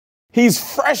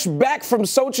He's fresh back from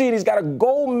Sochi, and he's got a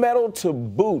gold medal to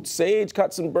boot. Sage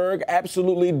Kotsenburg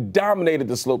absolutely dominated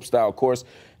the slopestyle course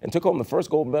and took home the first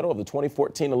gold medal of the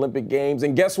 2014 Olympic Games.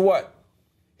 And guess what?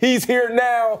 He's here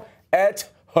now at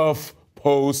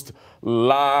HuffPost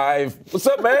Live. What's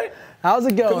up, man? How's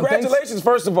it going? Congratulations,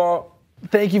 first of all.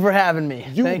 Thank you for having me.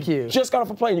 Thank you. Just got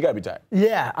off a plane. You got to be tired.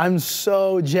 Yeah, I'm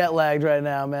so jet lagged right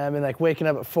now, man. I've been like waking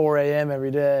up at 4 a.m.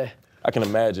 every day. I can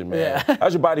imagine, man. Yeah.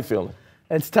 How's your body feeling?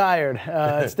 It's tired.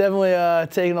 It's definitely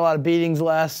taken a lot of beatings the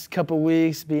last couple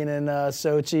weeks, being in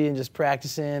Sochi and just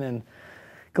practicing, and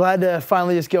glad to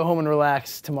finally just go home and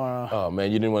relax tomorrow. Oh,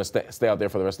 man, you didn't want to stay out there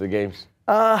for the rest of the games?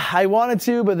 I wanted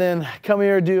to, but then come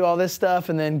here, do all this stuff,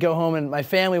 and then go home, and my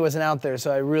family wasn't out there, so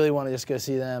I really want to just go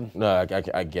see them. No,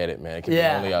 I get it, man. It can be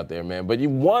lonely out there, man. But you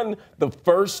won the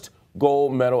first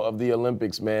gold medal of the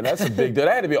Olympics, man. That's a big deal.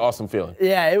 That had to be an awesome feeling.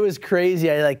 Yeah, it was crazy.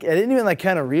 I didn't even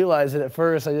kind of realize it at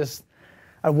first.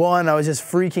 I won. I was just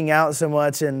freaking out so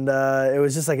much, and it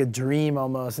was just like a dream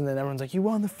almost. And then everyone's like, "You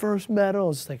won the first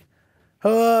medal." It's just like,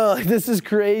 oh, this is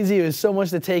crazy. It was so much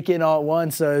to take in all at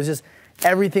once. So it was just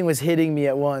everything was hitting me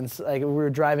at once. Like we were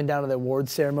driving down to the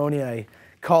awards ceremony, and I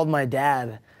called my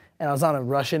dad, and I was on a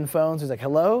Russian phone. So he's like,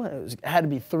 "Hello." It had to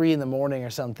be 3 in the morning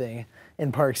or something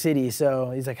in Park City.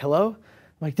 So he's like, "Hello." I'm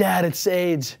like, "Dad, it's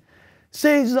Sage.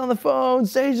 Sage is on the phone,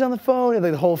 Sage is on the phone." And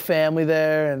like the whole family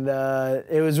there, and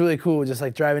it was really cool, just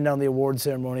like driving down the award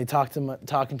ceremony, talking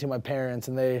to my parents,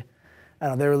 and they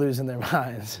were losing their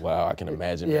minds. Wow, I can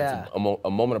imagine. Yeah. Man. It's a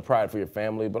moment of pride for your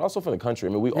family, but also for the country.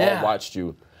 I mean, we all watched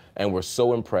you, and we're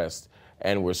so impressed,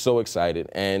 and we're so excited.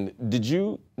 And did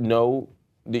you know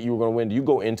that you were going to win? Do you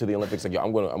go into the Olympics like, "Yo,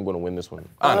 I'm going to win this one"?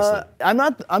 Honestly, I'm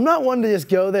not one to just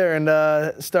go there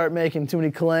and start making too many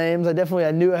claims.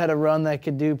 I knew I had a run that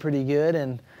could do pretty good,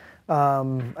 and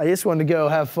I just wanted to go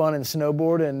have fun and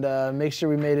snowboard and make sure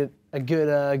we made it a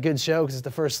good show because it's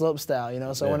the first slopestyle, you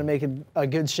know. So I want to make it a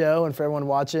good show, and for everyone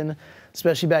watching,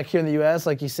 especially back here in the U.S.,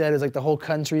 like you said, is like the whole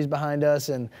country's behind us,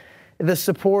 and the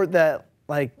support that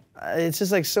it's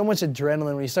just like so much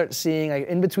adrenaline when you start seeing, like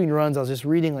in between runs, I was just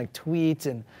reading like tweets,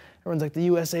 and everyone's like, "The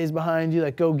USA's behind you,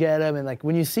 like go get them." And like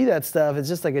when you see that stuff, it's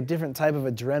just like a different type of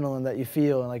adrenaline that you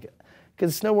feel. And like,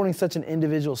 because snowboarding is such an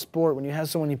individual sport, when you have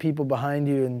so many people behind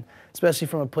you, and especially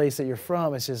from a place that you're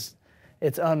from,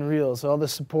 it's unreal. So all the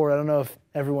support, I don't know if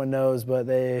everyone knows, but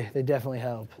they definitely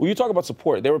help. Well, you talk about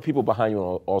support. There were people behind you in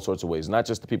all sorts of ways, not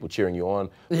just the people cheering you on,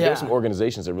 but there were some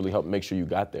organizations that really helped make sure you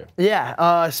got there. Yeah,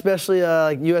 especially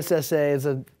like USSA is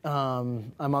I'm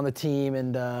on the team,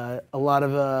 and a lot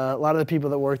of the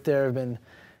people that work there have been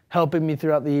helping me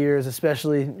throughout the years,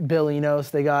 especially Bill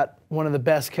Enos. They got one of the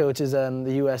best coaches on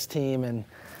the U.S. team, and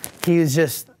he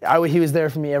was there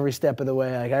for me every step of the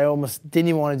way. Like I almost didn't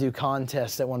even want to do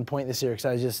contests at one point this year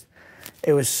because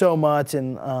it was so much,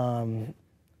 and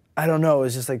I don't know, it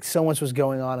was just like so much was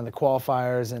going on in the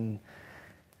qualifiers, and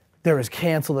there was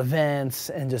canceled events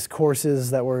and just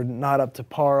courses that were not up to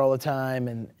par all the time,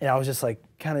 and I was just like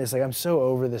I'm so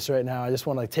over this right now. I just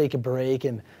want to take a break,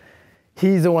 and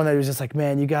he's the one that was just like,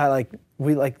 "Man, you got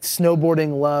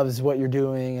snowboarding loves what you're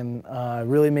doing,"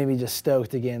 and really made me just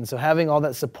stoked again. So having all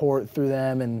that support through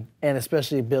them and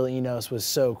especially Bill Enos was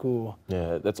so cool.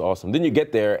 Yeah, that's awesome. Then you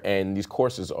get there, and these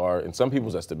courses are, in some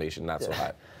people's estimation, not so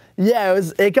high. Yeah,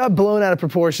 it got blown out of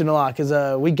proportion a lot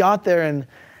because we got there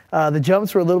and the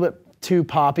jumps were a little bit too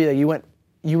poppy. Like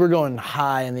you were going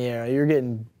high in the air. You were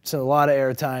getting a lot of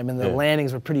air time, and the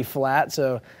landings were pretty flat.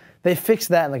 So they fixed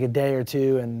that in like a day or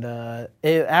two, and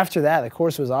after that, the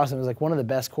course was awesome. It was like one of the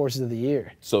best courses of the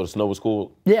year. So the snow was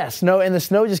cool? Yeah, and the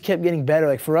snow just kept getting better.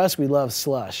 Like for us, we love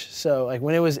slush. So like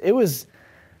when it was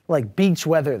like beach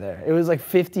weather there. It was like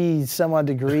 50 some odd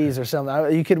degrees or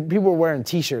something. People were wearing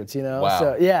t-shirts, you know? Wow.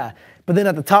 So yeah. But then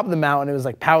at the top of the mountain, it was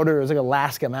like powder. It was like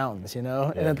Alaska mountains, you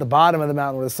know? Yeah. And at the bottom of the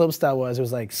mountain where the slopestyle was, it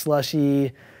was like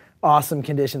slushy, awesome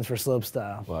conditions for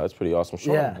slopestyle. Wow, that's pretty awesome.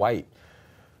 Sean White.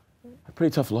 A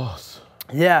pretty tough loss.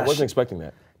 Yeah. I wasn't expecting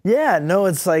that. Yeah, no,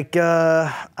 it's like,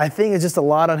 I think it's just a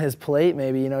lot on his plate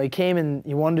maybe. You know, he came and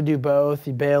he wanted to do both.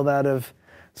 He bailed out of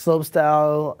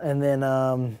slopestyle, and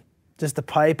then just the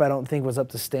pipe I don't think was up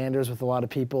to standards with a lot of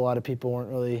people. A lot of people weren't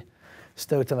really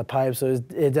stoked on the pipe, so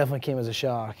it definitely came as a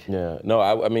shock. Yeah, no,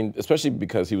 I mean, especially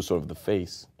because he was sort of the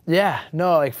face. Yeah,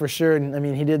 no, like for sure. I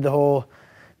mean, he did the whole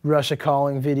Russia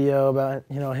calling video about,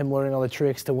 you know, him learning all the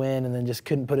tricks to win and then just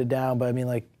couldn't put it down. But I mean,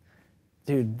 like,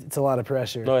 Dude, it's a lot of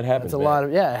pressure. No, it happens. It's a man. lot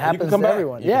of it happens to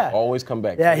everyone. You can always come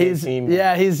back. Yeah, he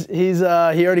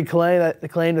already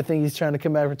claimed I think he's trying to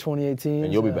come back for 2018.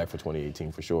 And you'll be back for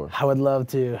 2018 for sure. I would love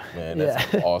to. Man,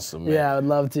 that's awesome, man. Yeah, I would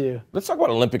love to. Let's talk about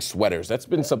Olympic sweaters. That's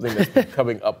been something that's been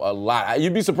coming up a lot.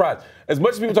 You'd be surprised. As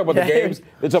much as people talk about the games,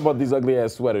 they talk about these ugly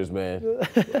ass sweaters, man.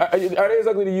 Are they as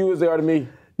ugly to you as they are to me?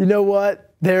 You know what?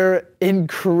 They're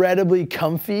incredibly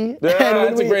comfy. Yeah,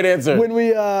 that's a great answer. When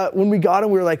we got them,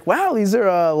 we were like, wow, these are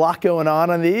a lot going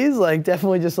on these. Like,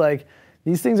 definitely just like,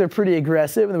 these things are pretty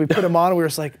aggressive. And then we put them on and we were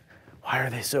just like, why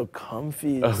are they so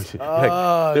comfy?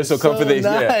 They're so comfy.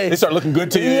 Nice. They start looking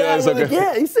good to you.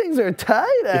 Yeah, these things are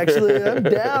tight, actually. I'm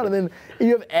down. And then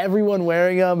you have everyone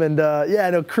wearing them. And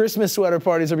I know Christmas sweater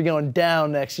parties will be going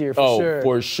down next year for sure. Oh,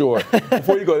 for sure.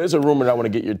 Before you go, there's a rumor that I want to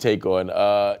get your take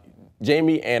on.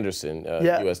 Jamie Anderson,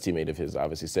 U.S. teammate of his,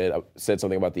 obviously said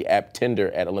something about the app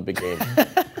Tinder at Olympic Games.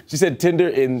 She said Tinder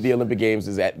in the Olympic Games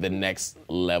is at the next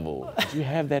level. Did you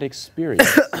have that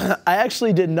experience? I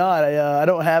actually did not. I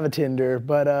don't have a Tinder,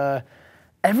 but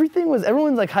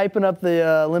everyone's like hyping up the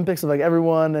Olympics of like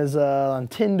everyone is on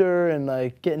Tinder and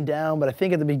like getting down. But I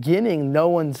think at the beginning, no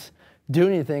one's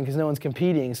doing anything because no one's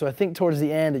competing. So I think towards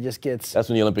the end, it just gets that's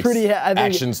when the Olympics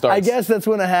action starts. I guess that's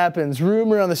when it happens.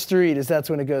 Rumor on the street is that's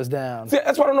when it goes down. See,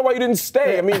 that's why I don't know why you didn't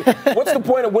stay. I mean, what's the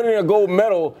point of winning a gold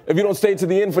medal if you don't stay to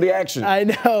the end for the action? I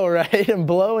know, right? I'm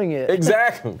blowing it.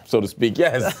 Exactly, so to speak,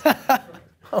 yes.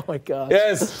 Oh my gosh.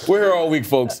 Yes, we're here all week,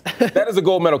 folks. That is a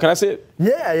gold medal. Can I see it?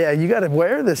 Yeah, you got to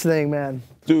wear this thing, man.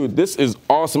 Dude, this is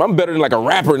awesome. I'm better than like a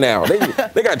rapper now.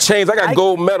 They got chains. I got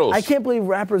gold medals. I can't believe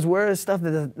rappers wear stuff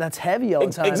that's heavy all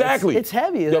the time. Exactly. It's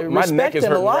heavy. Yo, my neck is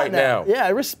hurting right now. Yeah, I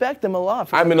respect them a lot.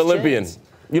 For I'm an those Olympian. chains.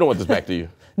 You don't want this back to you.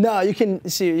 No, you can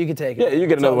take it. Yeah, you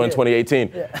get another one in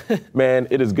 2018. Yeah. Man,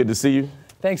 it is good to see you.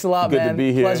 Thanks a lot, good man. Good to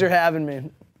be here. Pleasure having me.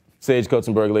 Sage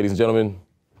Kotsenburg, ladies and gentlemen.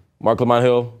 Mark Lamont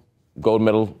Hill, gold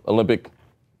medal Olympic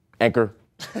anchor,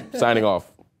 signing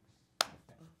off.